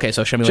incorrect. Okay,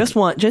 so show me. Just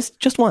one.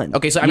 Just one.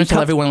 Okay, so I'm going to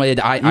tell everyone what I did.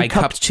 I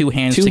cupped two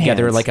hands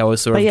together like I was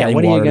sort of getting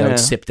what are you water that gonna- would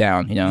sip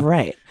down, you know?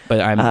 Right.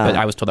 But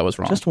I was told that was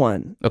wrong. Just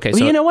one. Okay, Well,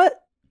 so- you know what?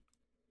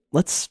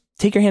 Let's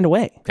take your hand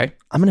away. Okay.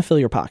 I'm gonna fill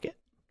your pocket.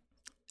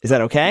 Is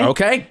that okay?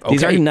 Okay.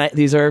 These are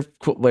these are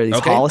what are these?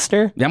 Okay.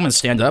 Hollister? Yeah, I'm going to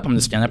stand up. I'm going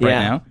to stand up right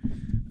Yeah. now.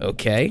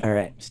 Okay. All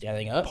right.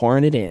 Standing up.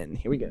 Pouring it in.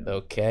 Here we go.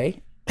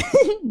 Okay.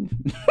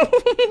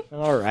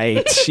 All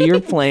right. You're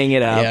playing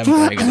it up. Yeah, I'm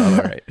playing it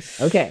up. All right.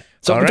 Okay.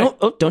 So All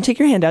right. don't take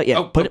your hand out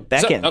yet. Put it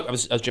back in. I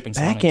was dripping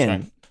some Back on it, in.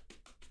 sorry.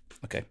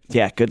 Okay.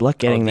 Yeah. Good luck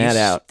getting that these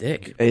out.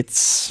 stick.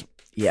 It's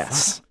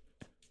yes.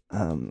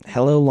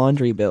 Hello,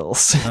 laundry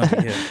bills. Oh,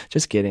 yeah.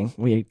 Just kidding.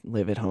 We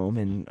live at home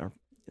and are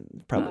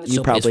probably Still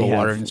you probably pays for have.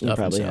 water and stuff. You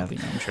probably and have. stuff,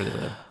 you know, I'm sure they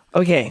will.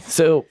 Okay,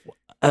 so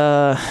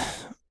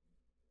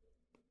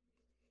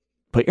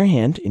put your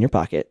hand in your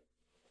pocket.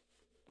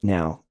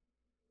 Now,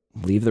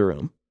 leave the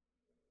room.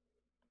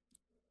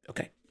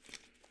 Okay.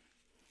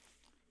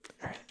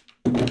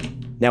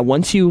 Now,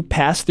 once you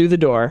pass through the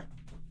door,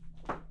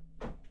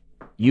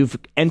 you've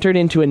entered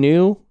into a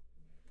new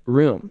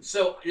room.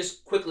 So,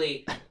 just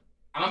quickly,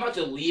 I'm about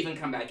to leave and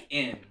come back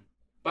in,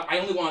 but I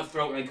only want to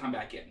throw it when I come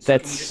back in. So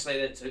That's- can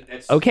we just say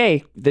that's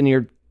Okay, then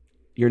you're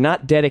you're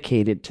not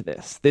dedicated to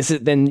this. This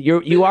is then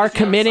you are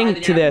committing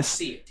to this.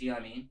 See it. Do you know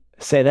what I mean?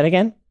 Say that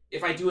again.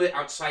 If I do it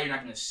outside, you're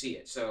not going to see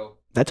it. So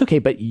That's okay,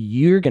 but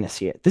you're gonna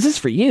see it. This is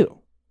for you.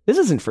 This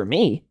isn't for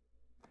me.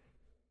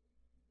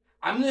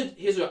 I'm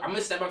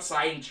gonna step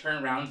outside and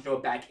turn around and throw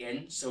it back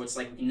in, so it's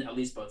like we can at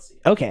least both see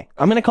it. Okay,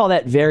 I'm gonna call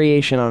that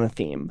variation on a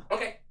theme.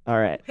 Okay. All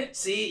right.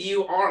 See,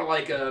 you are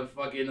like a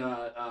fucking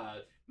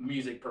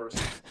music person.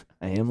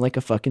 I am like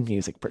a fucking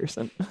music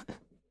person.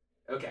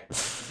 Okay,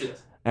 let's do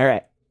this. All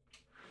right.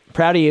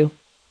 Proud of you.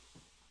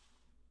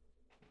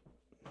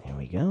 Here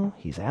we go.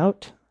 He's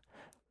out.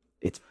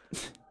 It's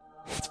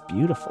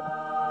beautiful.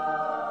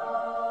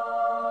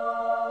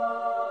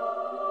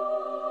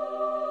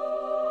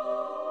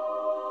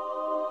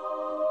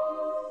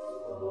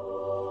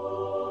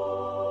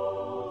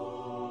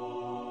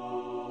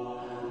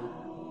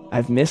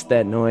 I've missed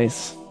that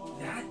noise.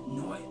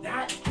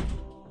 That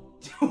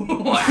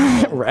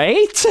wow.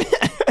 Right?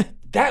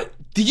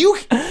 Do you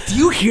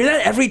hear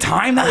that every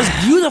time? That was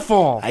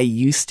beautiful. I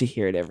used to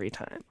hear it every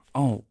time.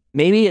 Oh,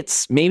 Maybe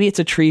it's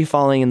a tree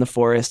falling in the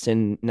forest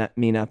and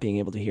me not being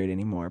able to hear it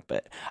anymore.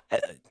 But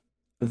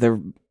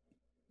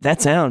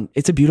that sound,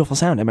 it's a beautiful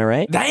sound. Am I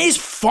right? that is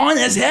fun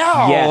as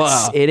hell.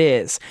 Yes, it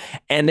is.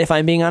 And if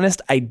I'm being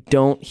honest, I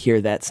don't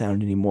hear that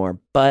sound anymore.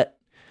 But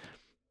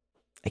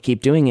I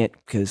keep doing it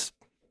because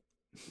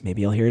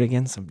maybe I'll hear it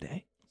again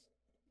someday.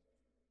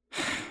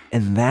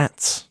 And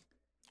that's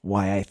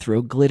why I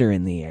throw glitter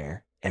in the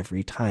air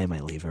every time I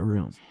leave a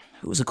room.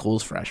 Who's a cool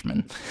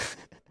freshman?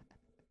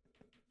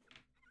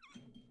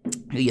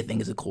 Who do you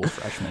think is a cool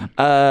freshman?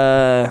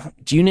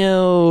 Do you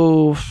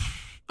know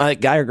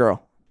guy or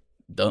girl?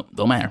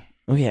 Don't matter.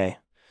 Okay.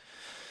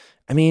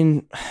 I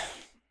mean,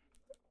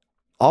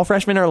 all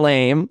freshmen are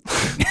lame.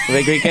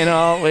 Like we can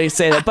always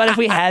say that. But if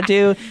we had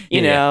to,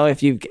 you know,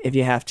 if you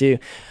have to.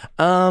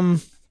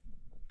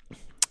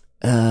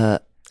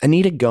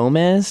 Anita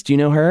Gomez, do you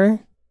know her?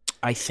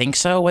 I think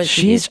so.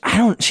 She's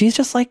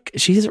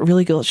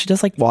really good. She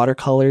does like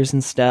watercolors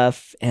and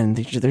stuff, and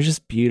they're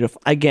just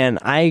beautiful. Again,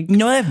 You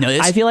know what I've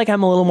noticed? I feel like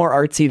I'm a little more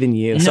artsy than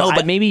you.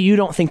 But maybe you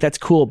don't think that's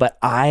cool, but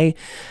I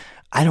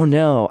don't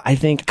know. I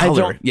think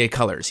colors.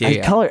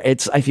 Color.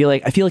 I feel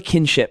like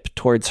kinship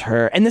towards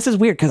her, and this is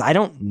weird because I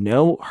don't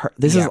know her.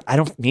 I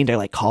don't mean to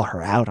like call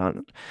her out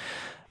on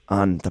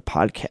the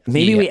podcast.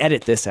 Maybe we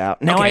edit this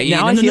out. Now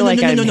I feel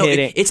like I'm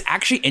hitting. It's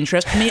actually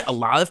interesting to me. A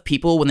lot of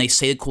people, when they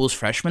say the coolest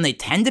freshman, they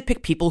tend to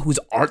pick people whose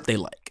art they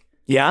like.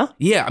 Yeah?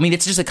 Yeah. I mean,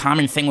 it's just a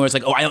common thing where it's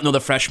like, oh, I don't know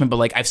the freshman, but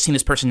like I've seen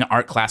this person in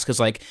art class because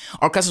like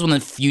art class is one of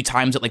the few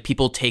times that like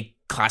people take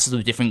classes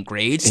with different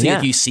grades. So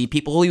like, you see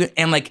people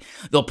and like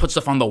they'll put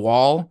stuff on the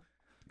wall.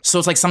 So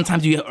it's like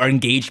sometimes you are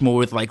engaged more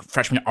with like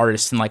freshman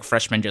artists than like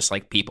freshmen just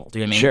like people. Do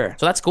you know what I mean? Sure.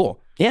 So that's cool.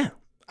 Yeah.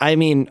 I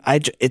mean,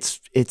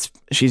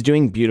 she's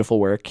doing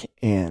beautiful work,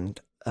 and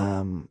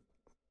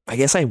I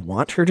guess I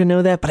want her to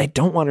know that, but I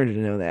don't want her to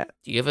know that.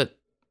 Do you have a?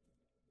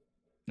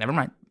 Never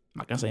mind. I'm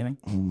not gonna say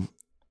anything.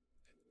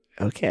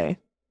 Okay.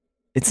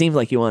 It seemed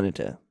like you wanted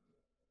to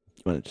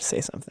say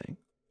something.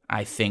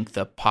 I think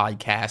the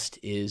podcast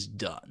is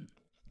done.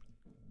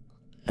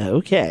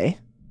 Okay.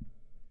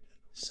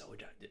 So,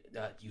 do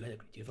you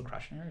have a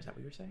crush on her? Is that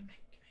what you were saying?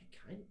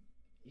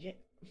 Yeah.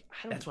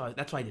 That's why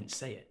I didn't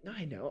say it. No,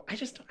 I know. I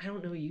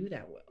don't know you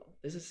that well.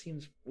 This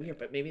seems weird,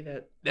 but maybe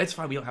that's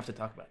fine. We don't have to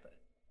talk about that.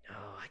 No,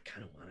 I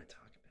kind of want to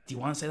talk about. Do you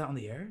want to say that on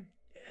the air?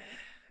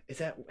 Is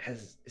that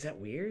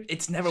weird?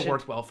 It's never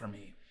worked well for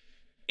me.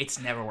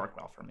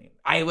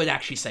 I would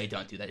actually say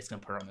don't do that. It's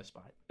gonna put her on the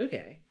spot.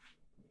 Okay.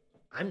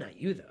 I'm not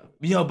you though.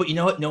 But you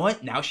know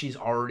what? Now she's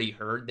already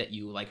heard that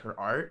you like her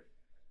art.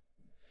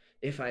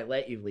 If I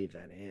let you leave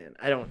that in,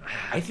 I don't.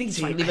 I think it's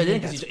fine. Leave it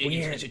in because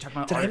you're talking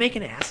about Did art. I make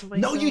an ass of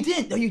myself? No, you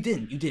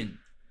didn't.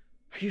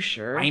 Are you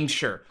sure? I'm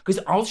sure. Because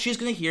all she's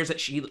gonna hear is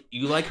that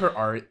you like her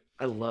art.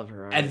 I love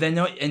her art. And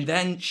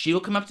then she'll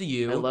come up to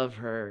you. I love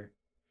her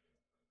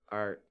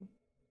art.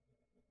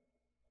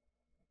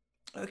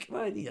 Okay,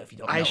 well, yeah, if you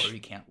don't know her,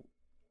 you can't.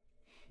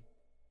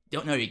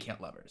 Don't know her, you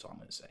can't love her. Is all I'm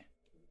gonna say.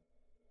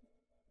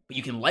 But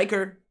you can like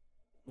her.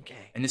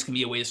 Okay. And this can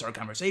be a way to start a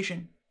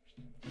conversation.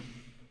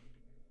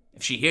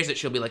 If she hears it,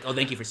 she'll be like, "Oh,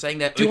 thank you for saying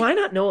that." Do I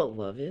not know what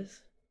love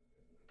is?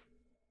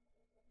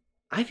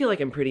 I feel like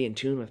I'm pretty in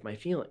tune with my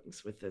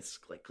feelings with this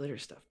like glitter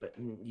stuff, but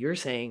you're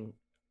saying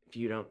if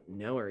you don't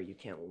know her, you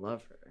can't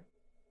love her.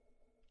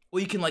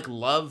 Well, you can like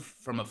love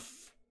from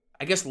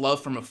I guess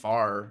love from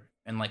afar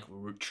and like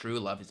true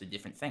love is a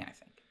different thing, I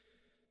think.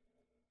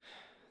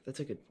 That's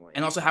a good point.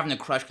 And also having a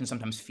crush can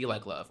sometimes feel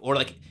like love. Or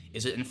like,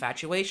 is it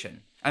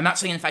infatuation? I'm not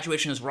saying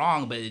infatuation is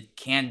wrong, but it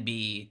can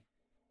be,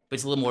 but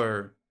it's a little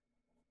more,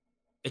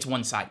 it's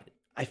one-sided.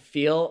 I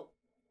feel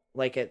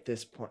like at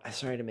this point, I'm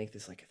sorry to make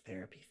this like a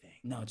therapy thing.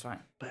 No, it's fine.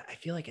 But I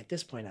feel like at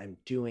this point, I'm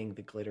doing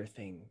the glitter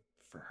thing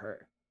for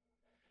her.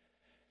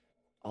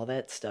 All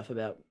that stuff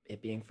about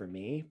it being for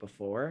me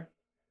before,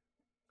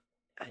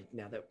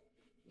 now that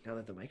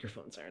the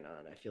microphones aren't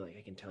on, I feel like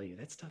I can tell you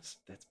that's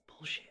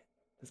bullshit.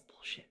 That's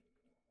bullshit.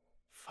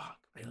 Fuck.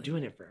 I'm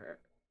doing it for her.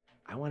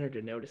 I want her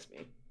to notice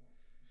me.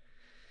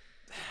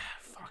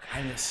 Fuck.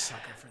 I'm a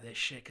sucker for this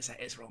shit because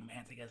that is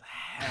romantic as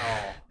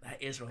hell.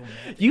 That is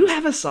romantic. You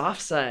have a soft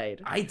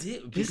side. I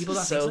do. This People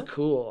is don't so think so?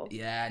 cool.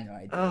 Yeah, no,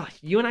 I do. Oh,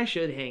 you and I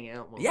should hang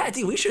out more. Yeah,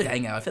 dude, we should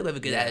hang out. I feel like we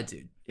have a good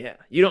attitude. Yeah.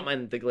 You don't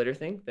mind the glitter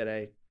thing that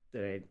I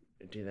do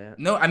that?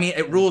 No, I mean,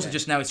 it rules.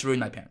 Just now it's ruined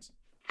my parents.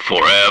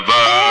 Forever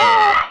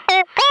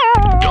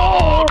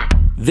Dog.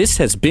 This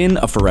has been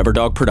a Forever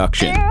Dog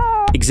production.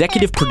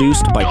 Executive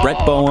produced by Brett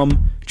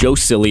Boehm, Joe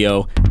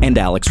Cilio, and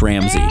Alex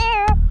Ramsey.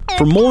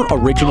 For more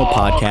original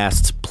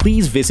podcasts,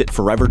 please visit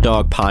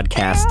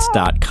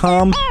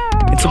foreverdogpodcasts.com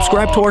and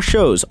subscribe to our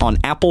shows on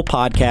Apple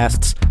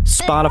Podcasts,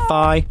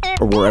 Spotify,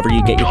 or wherever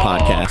you get your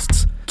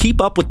podcasts.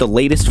 Keep up with the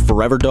latest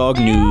Forever Dog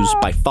news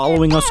by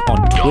following us on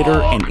Twitter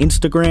and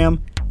Instagram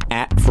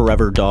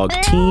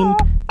 @ForeverDogTeam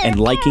and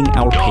liking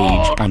our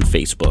page on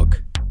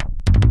Facebook.